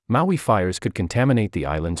Maui fires could contaminate the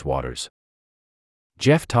island's waters.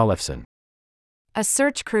 Jeff Tollefson. As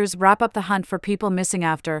search crews wrap up the hunt for people missing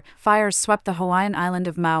after fires swept the Hawaiian island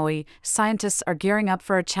of Maui, scientists are gearing up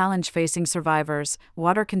for a challenge facing survivors: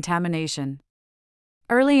 water contamination.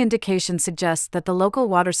 Early indications suggest that the local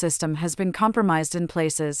water system has been compromised in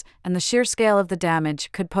places, and the sheer scale of the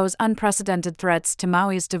damage could pose unprecedented threats to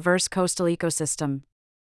Maui's diverse coastal ecosystem.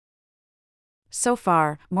 So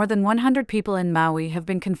far, more than 100 people in Maui have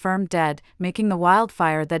been confirmed dead, making the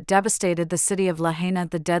wildfire that devastated the city of Lahaina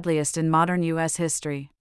the deadliest in modern U.S.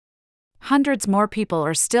 history. Hundreds more people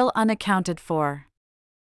are still unaccounted for.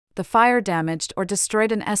 The fire damaged or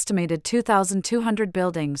destroyed an estimated 2,200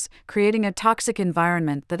 buildings, creating a toxic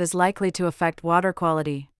environment that is likely to affect water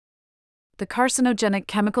quality. The carcinogenic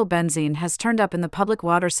chemical benzene has turned up in the public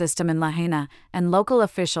water system in Lahaina, and local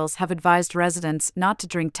officials have advised residents not to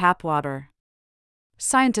drink tap water.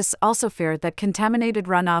 Scientists also fear that contaminated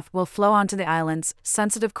runoff will flow onto the island's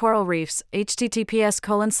sensitive coral reefs.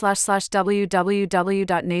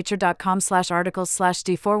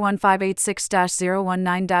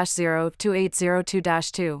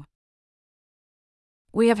 https://www.nature.com/articles/D41586-019-02802-2.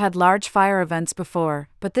 We have had large fire events before,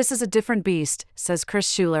 but this is a different beast, says Chris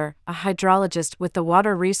Schuler, a hydrologist with the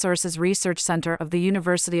Water Resources Research Center of the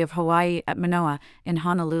University of Hawaii at Manoa, in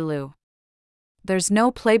Honolulu. There's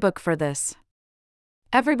no playbook for this.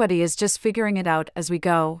 Everybody is just figuring it out as we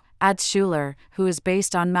go, adds Schuler, who is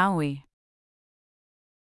based on Maui.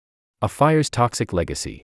 A fire's toxic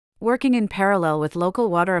legacy. Working in parallel with local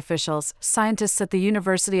water officials, scientists at the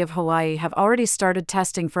University of Hawaii have already started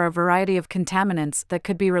testing for a variety of contaminants that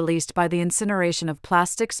could be released by the incineration of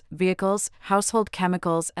plastics, vehicles, household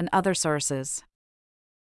chemicals, and other sources.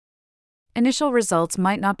 Initial results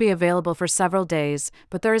might not be available for several days,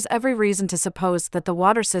 but there is every reason to suppose that the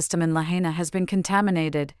water system in Lahaina has been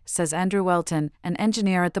contaminated, says Andrew Welton, an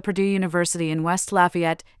engineer at the Purdue University in West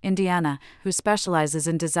Lafayette, Indiana, who specializes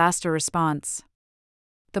in disaster response.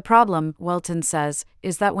 The problem, Welton says,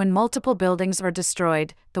 is that when multiple buildings are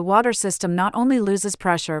destroyed, the water system not only loses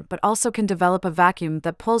pressure but also can develop a vacuum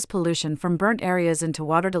that pulls pollution from burnt areas into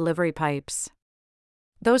water delivery pipes.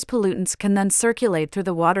 Those pollutants can then circulate through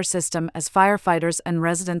the water system as firefighters and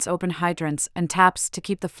residents open hydrants and taps to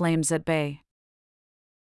keep the flames at bay.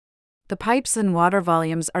 The pipes and water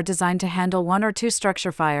volumes are designed to handle 1 or 2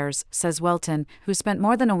 structure fires, says Welton, who spent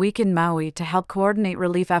more than a week in Maui to help coordinate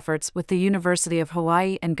relief efforts with the University of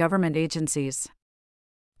Hawaii and government agencies.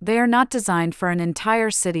 They are not designed for an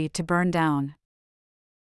entire city to burn down.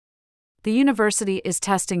 The university is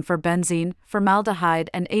testing for benzene,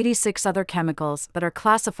 formaldehyde, and 86 other chemicals that are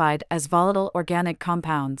classified as volatile organic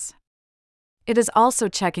compounds. It is also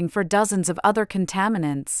checking for dozens of other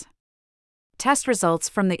contaminants. Test results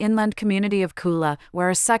from the inland community of Kula,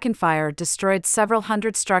 where a second fire destroyed several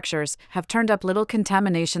hundred structures, have turned up little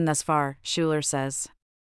contamination thus far, Schuler says.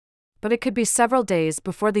 But it could be several days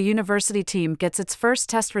before the university team gets its first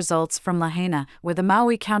test results from Lahaina, where the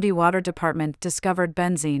Maui County Water Department discovered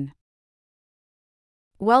benzene.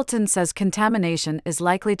 Welton says contamination is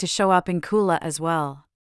likely to show up in Kula as well.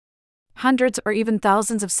 Hundreds or even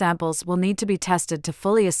thousands of samples will need to be tested to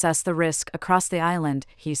fully assess the risk across the island,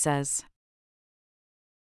 he says.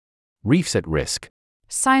 Reefs at risk.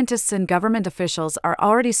 Scientists and government officials are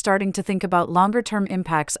already starting to think about longer-term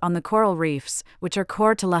impacts on the coral reefs, which are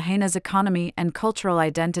core to Lahaina's economy and cultural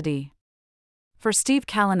identity. For Steve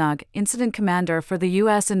Kalanog, incident commander for the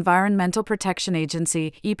U.S. Environmental Protection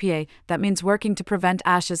Agency, EPA, that means working to prevent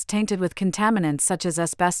ashes tainted with contaminants such as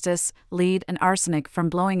asbestos, lead, and arsenic from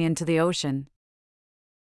blowing into the ocean.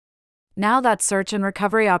 Now that search and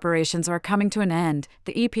recovery operations are coming to an end,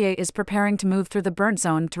 the EPA is preparing to move through the burnt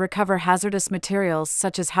zone to recover hazardous materials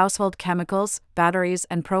such as household chemicals, batteries,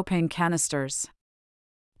 and propane canisters.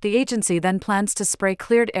 The agency then plans to spray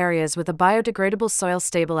cleared areas with a biodegradable soil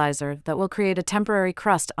stabilizer that will create a temporary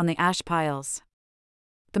crust on the ash piles.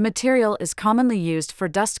 The material is commonly used for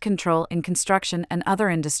dust control in construction and other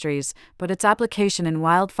industries, but its application in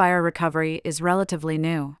wildfire recovery is relatively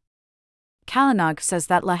new. Kalanog says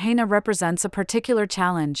that Lahaina represents a particular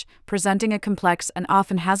challenge, presenting a complex and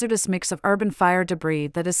often hazardous mix of urban fire debris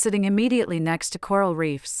that is sitting immediately next to coral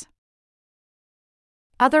reefs.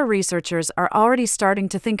 Other researchers are already starting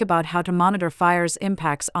to think about how to monitor fires'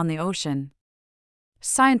 impacts on the ocean.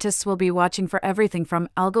 Scientists will be watching for everything from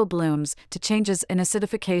algal blooms to changes in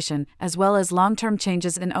acidification, as well as long-term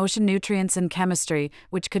changes in ocean nutrients and chemistry,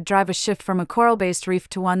 which could drive a shift from a coral-based reef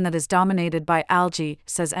to one that is dominated by algae,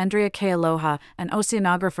 says Andrea Kealoha, an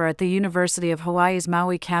oceanographer at the University of Hawaii's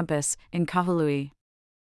Maui campus, in Kahului.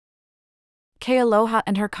 Kealoha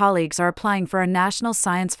and her colleagues are applying for a National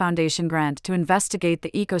Science Foundation grant to investigate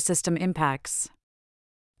the ecosystem impacts.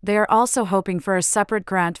 They are also hoping for a separate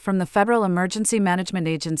grant from the Federal Emergency Management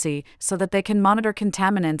Agency so that they can monitor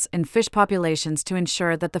contaminants in fish populations to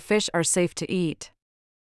ensure that the fish are safe to eat.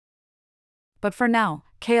 But for now,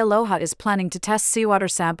 Kealoha is planning to test seawater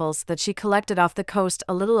samples that she collected off the coast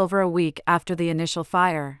a little over a week after the initial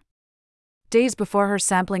fire. Days before her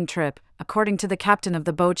sampling trip, according to the captain of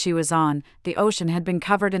the boat she was on, the ocean had been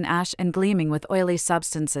covered in ash and gleaming with oily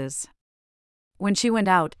substances. When she went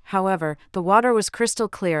out, however, the water was crystal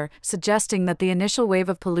clear, suggesting that the initial wave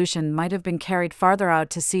of pollution might have been carried farther out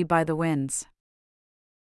to sea by the winds.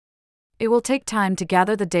 It will take time to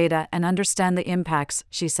gather the data and understand the impacts,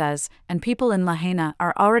 she says, and people in Lahaina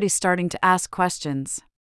are already starting to ask questions.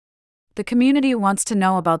 The community wants to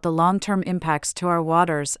know about the long-term impacts to our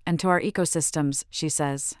waters and to our ecosystems, she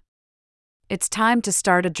says. It's time to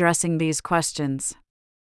start addressing these questions.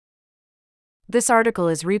 This article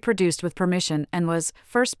is reproduced with permission and was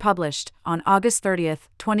first published on August 30,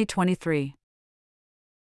 2023.